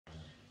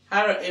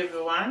Hello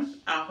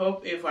everyone, I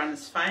hope everyone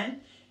is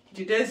fine. In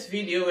today's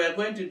video we are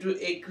going to do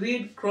a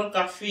grilled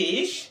croaker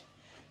fish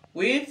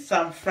with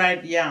some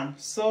fried yam.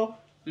 So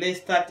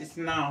let's start it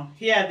now.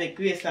 Here are the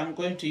ingredients I'm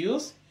going to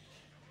use.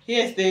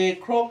 Here's the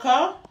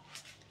croaker.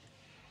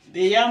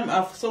 The yam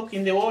I've soaked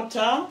in the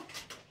water.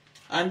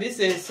 And this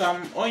is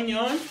some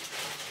onion,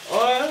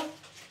 oil,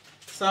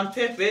 some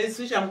peppers,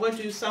 which I'm going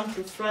to use some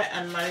to fry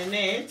and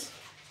marinate.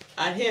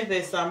 And here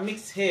there's some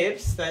mixed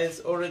herbs. There's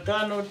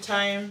oregano,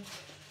 thyme,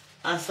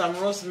 and some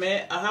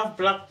rosemary. I have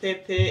black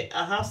pepper,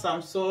 I have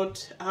some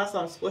salt, I have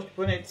some Scotch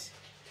bonnet,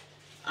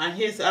 and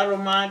here's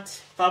Aromat,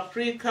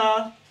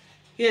 paprika.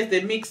 Here's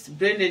the mixed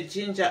blended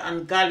ginger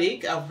and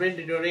garlic I've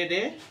blended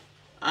already,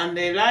 and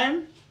the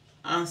lime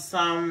and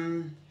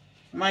some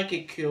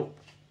Maggi cube.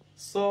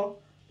 So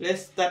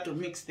let's start to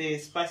mix the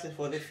spices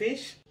for the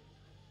fish.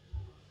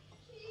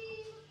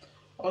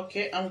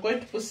 Okay, I'm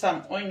going to put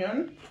some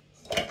onion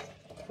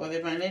for the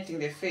marinating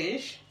the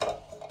fish,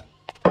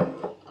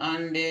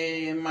 and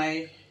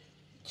my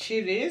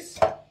chilies,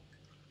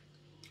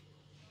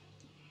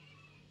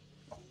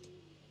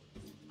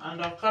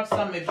 and I'll cut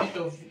a bit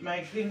of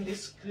my green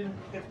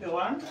pepper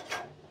one,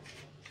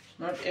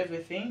 not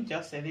everything,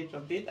 just a little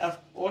bit. I've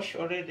washed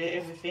already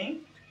everything,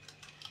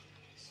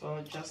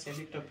 so just a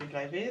little bit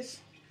like this.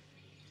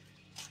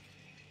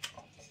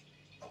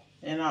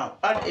 And I'll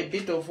add a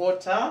bit of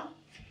water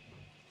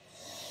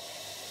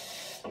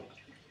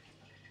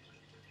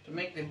to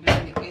make the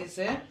blending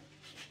easy.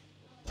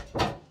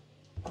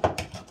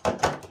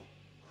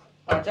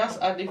 I'll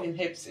just add even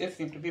herbs,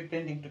 everything to be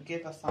blending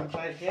together, some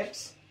dried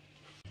herbs.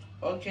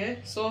 Okay,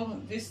 so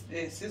this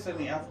the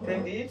seasoning I've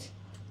blended.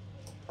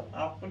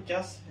 I'll put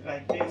just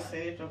like this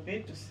a little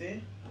bit to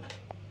see.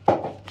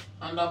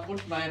 And I'll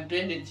put my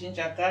blended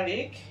ginger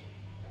garlic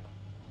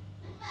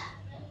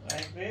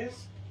like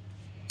this.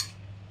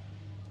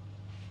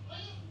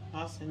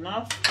 That's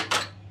enough.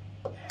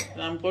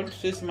 And I'm going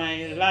to use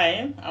my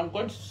lime. I'm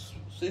going to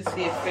use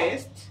here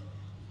first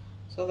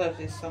so that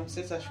there's some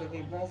seeds I should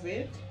remove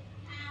it.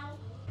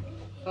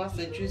 That's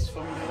the juice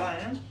from the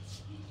lime.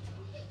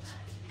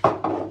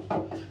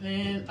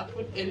 Then I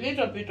put a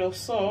little bit of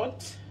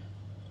salt,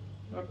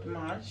 not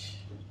much,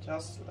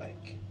 just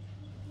like.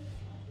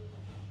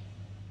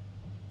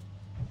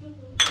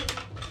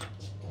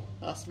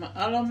 That's my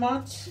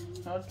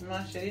Aromat, not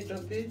much, a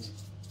little bit.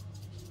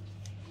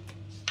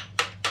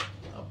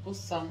 I'll put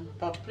some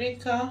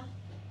paprika,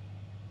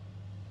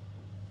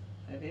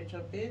 a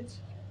little bit,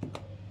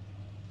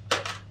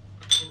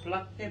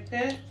 black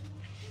pepper,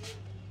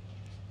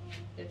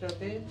 a little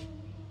bit,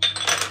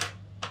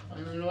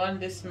 and one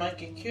this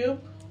Maggi cube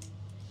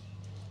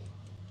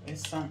with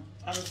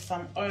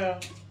some oil,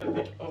 a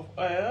bit of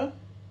oil.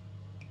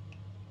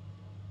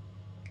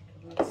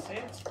 That's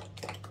it.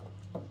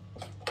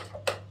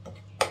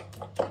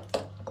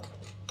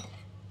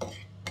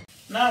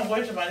 Now I'm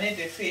going to marinate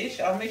the fish.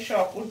 I'll make sure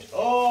I put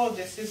all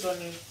the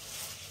seasoning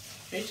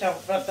which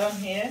I've done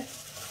here.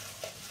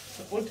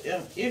 To put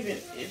even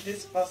if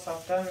this part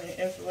I've done it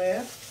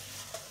everywhere,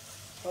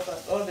 so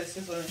that all the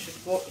seasoning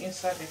should go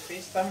inside the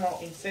fish, somehow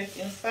insert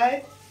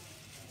inside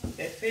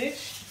the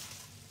fish.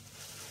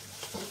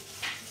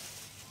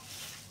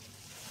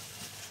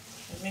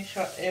 And make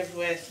sure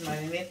everywhere is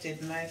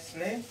marinated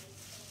nicely.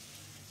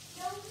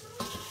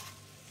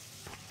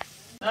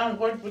 Now I'm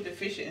going to put the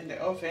fish in the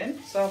oven,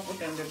 so I'll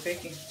put it on the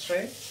baking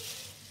tray.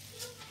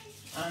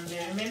 And the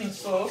remaining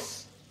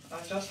sauce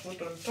I'll just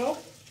put on top.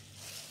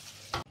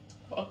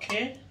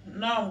 Okay,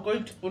 now I'm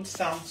going to put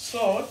some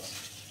salt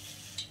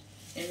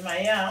in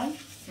my yam,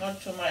 not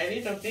too much, a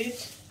little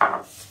bit,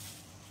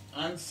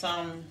 and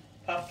some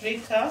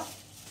paprika,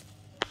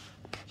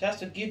 just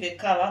to give the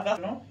color.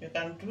 That, no, you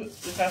can put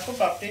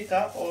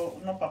paprika or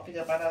no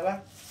paprika, but I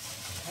like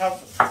to have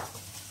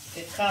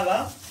the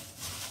color.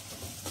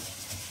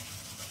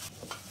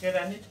 Okay,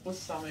 I need to put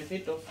a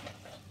bit of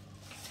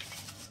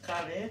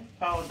curry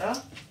powder.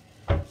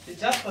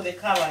 It's just for the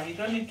color. You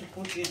don't need to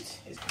put it.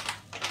 It's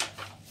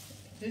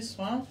this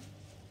one,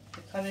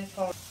 the curry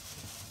powder.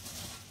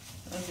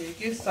 And it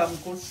gives some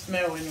good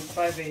smell when you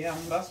fry the yam.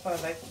 That's why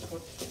I like to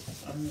put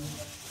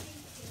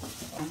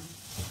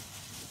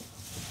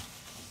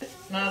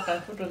now I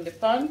can put on the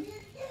pan.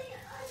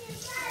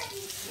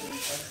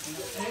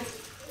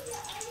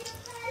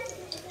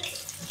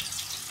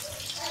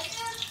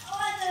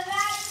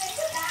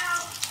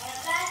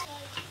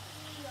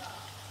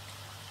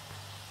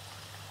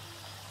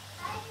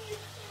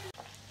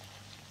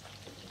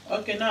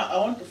 Okay, now I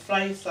want to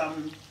fry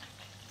some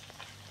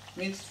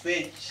mixed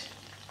veg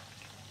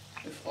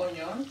with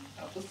onion.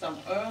 I'll put some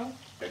oil,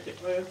 let the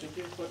oil to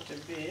be hot a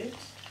bit.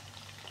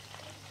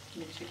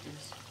 Let me check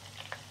this.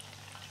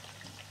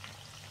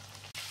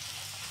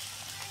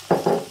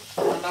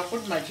 And I'll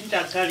put my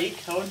ginger garlic.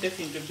 I want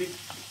everything to be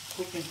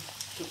cooking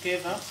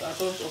together, so I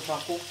don't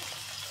overcook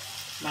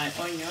my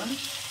onion.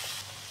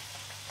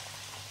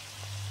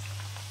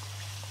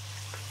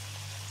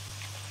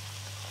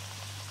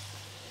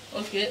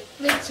 Okay,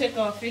 let's check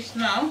our fish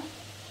now.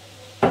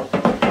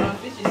 Our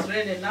fish is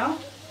ready now.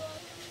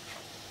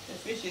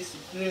 fish is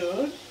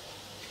grilled.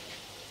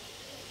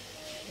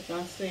 You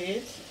can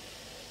see it.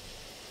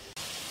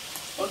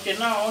 Okay,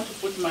 now I want to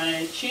put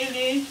my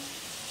chili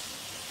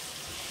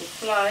to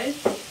fry.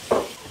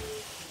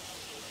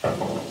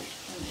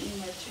 And in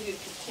my chili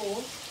to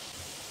cook.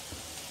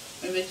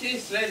 When the chili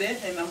is ready,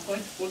 then I'm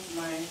going to put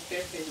my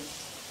peppers.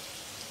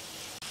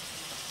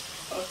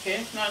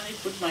 Okay, now I need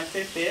to put my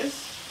peppers.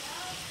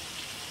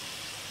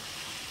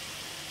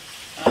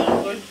 And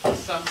I'm going to put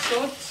some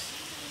salt.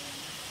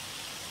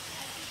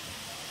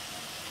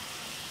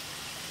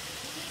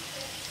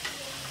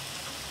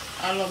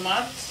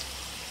 Aromat.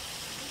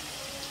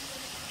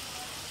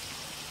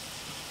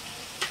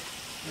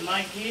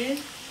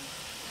 Maggi.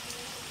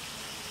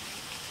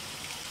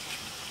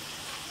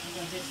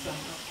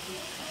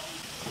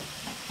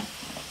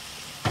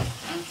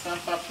 And some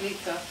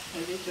paprika, a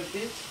little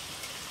bit.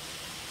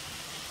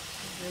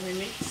 Let me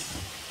mix.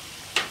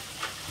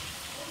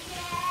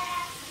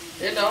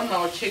 Later on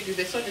I'll check if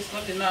the salt is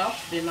not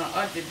enough, then I'll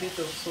add a bit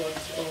of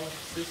salt or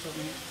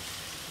seasoning.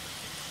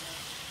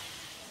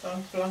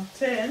 Some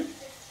plantain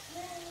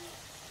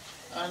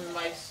and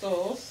my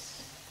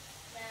sauce,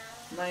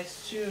 my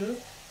stew,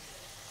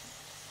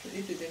 to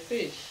eat with the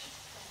fish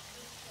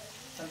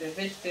and the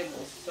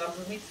vegetables, some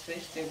mixed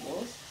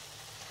vegetables.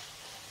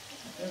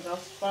 I think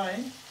that's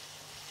fine.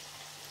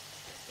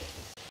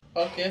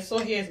 Okay, so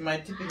here's my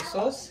dipping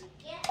sauce.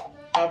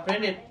 I've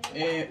blended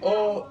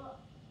all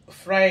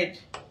fried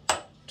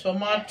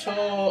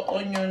tomato,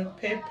 onion,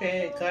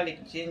 pepper,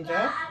 garlic,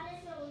 ginger.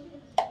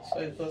 So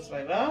it goes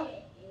like that.